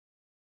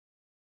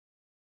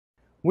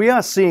We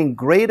are seeing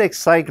great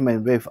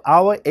excitement with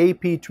our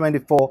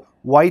AP-24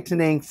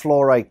 Whitening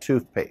Fluoride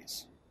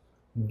Toothpaste.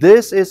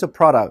 This is a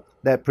product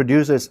that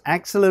produces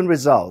excellent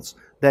results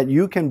that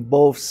you can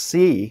both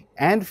see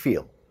and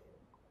feel.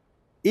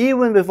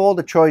 Even with all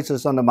the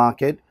choices on the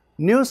market,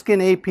 Nu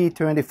Skin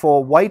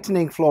AP-24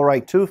 Whitening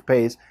Fluoride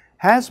Toothpaste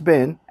has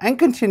been and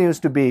continues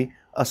to be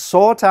a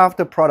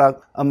sought-after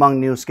product among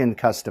Nu Skin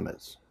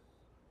customers.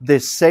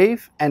 This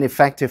safe and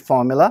effective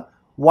formula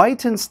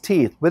whitens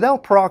teeth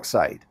without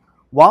peroxide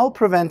while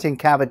preventing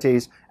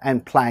cavities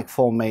and plaque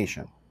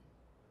formation.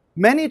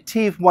 Many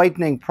teeth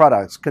whitening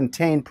products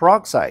contain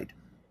peroxide,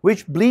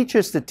 which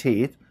bleaches the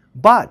teeth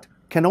but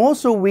can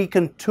also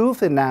weaken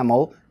tooth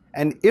enamel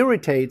and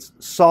irritates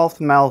soft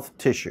mouth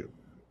tissue.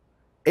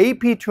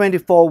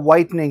 AP-24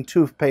 Whitening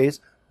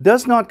Toothpaste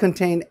does not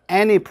contain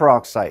any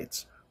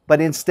peroxides,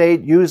 but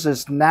instead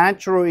uses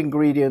natural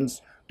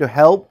ingredients to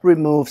help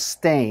remove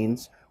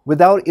stains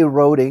without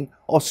eroding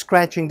or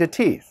scratching the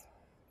teeth.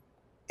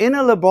 In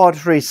a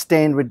laboratory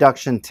stain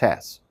reduction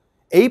test,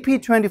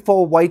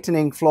 AP-24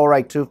 Whitening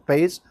Fluoride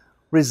Toothpaste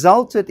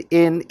resulted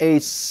in a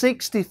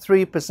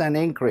 63%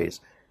 increase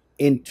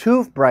in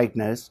tooth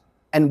brightness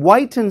and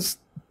whitens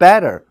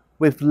better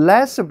with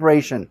less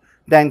abrasion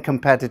than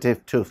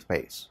competitive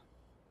toothpaste.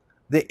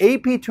 The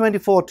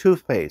AP-24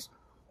 toothpaste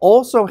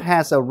also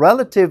has a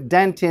relative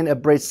dentin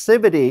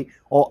abrasivity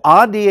or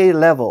RDA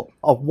level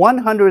of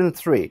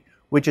 103,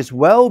 which is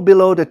well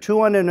below the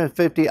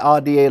 250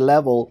 RDA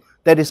level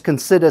that is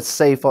considered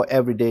safe for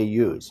everyday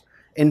use.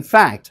 In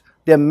fact,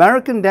 the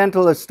American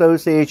Dental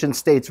Association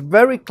states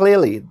very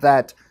clearly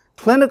that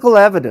clinical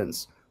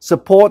evidence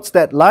supports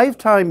that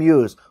lifetime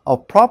use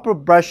of proper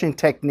brushing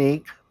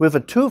technique with a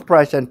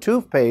toothbrush and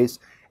toothpaste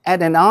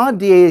at an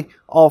RDA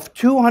of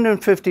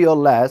 250 or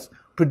less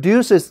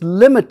produces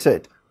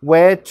limited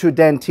wear to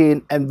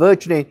dentin and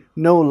virtually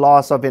no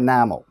loss of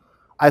enamel.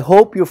 I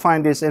hope you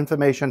find this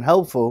information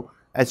helpful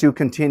as you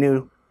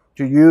continue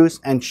to use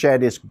and share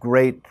this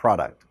great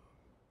product.